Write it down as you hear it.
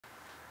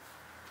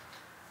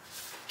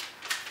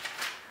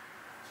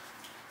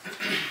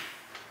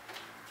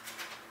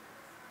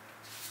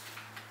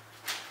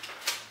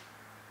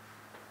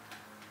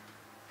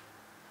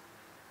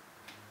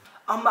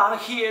I'm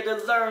out here to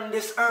learn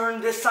this,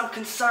 earn this. I'm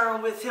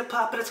concerned with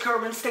hip-hop in its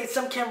current state.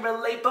 Some can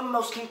relate, but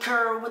most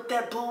concur with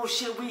that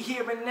bullshit we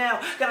hearing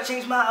now. Gotta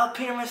change my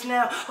appearance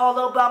now, all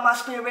about my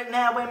spirit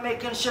now, and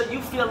making sure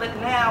you feel it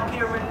now.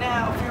 Peering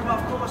now, fear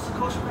of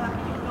course, rap,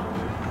 you know.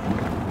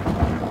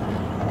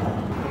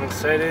 I'm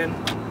excited,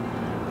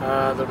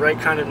 the right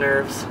kind of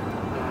nerves.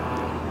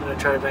 I'm gonna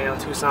try to bang out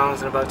 2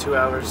 songs in about 2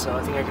 hours, so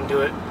I think I can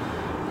do it.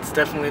 It's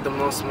definitely the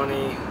most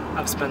money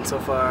I've spent so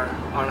far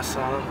on a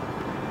song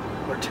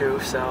or 2,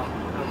 so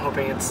I'm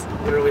hoping it's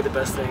literally the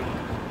best thing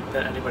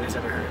that anybody's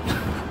ever heard.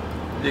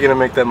 You gonna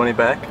make that money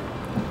back?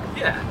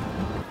 Yeah.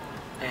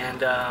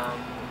 And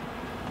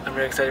I'm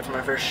very excited for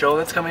my first show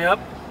that's coming up.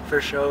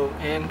 First show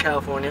in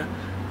California.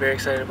 Very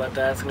excited about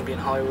that. It's gonna be in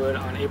Hollywood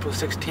on April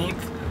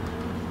 16th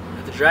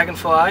at the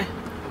Dragonfly.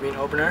 It'll be an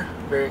opener.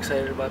 Very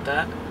excited about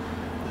that.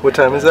 What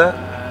time is that?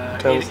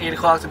 8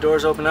 o'clock the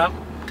doors open up.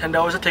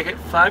 $10 a ticket,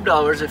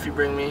 $5 if you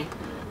bring me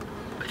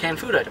a canned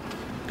food item.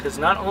 Because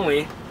not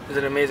only is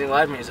it amazing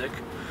live music,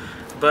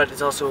 but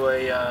it's also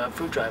a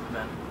food drive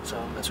event. So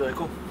that's really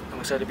cool. I'm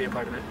excited to be a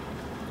part of it.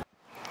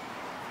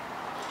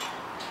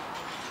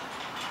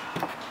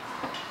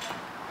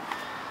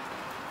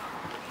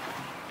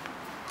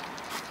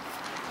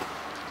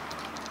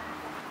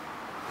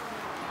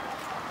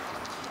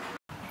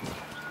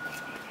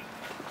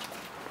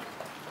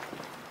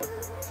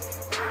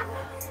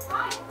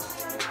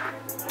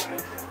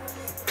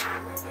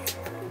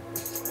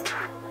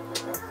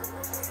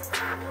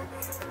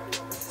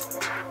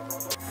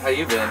 How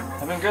you been?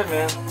 I've been good,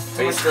 man.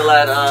 Are you still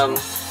at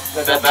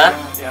Bed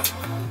Bath? Yeah.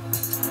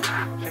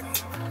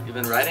 You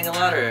been writing a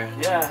lot, or?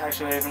 Yeah,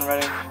 actually I've been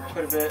writing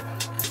quite a bit,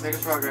 making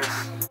progress.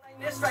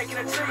 Striking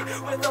a tree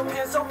with no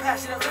pen so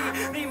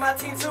passionately. Be my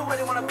team too, where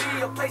they wanna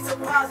be. A place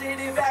of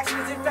positive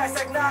actions, in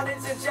facts, acknowledge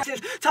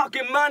injections.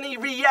 Talking money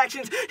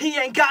reactions, he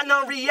ain't got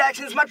no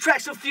reactions. My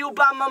tracks are fueled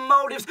by my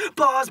motives,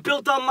 bars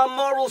built on my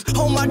morals.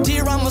 Oh my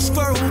dear, I'm a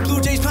squirrel. Blue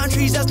jays, pine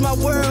trees, that's my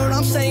world.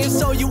 I'm saying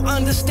so you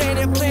understand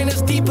it. Plan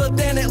is deeper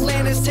than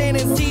Atlantis.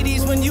 Handing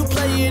CDs when you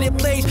play it, it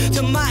plays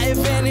to my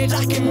advantage.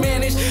 I can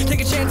manage,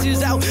 taking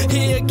chances out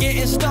here,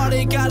 getting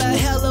started. Got a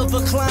hell of a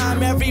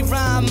climb, every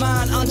rhyme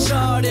mine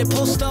uncharted,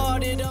 pull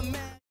started.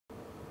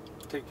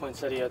 Take point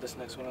steady at this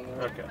next one on the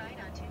right. Okay.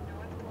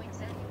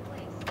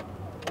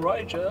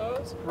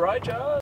 Righteous.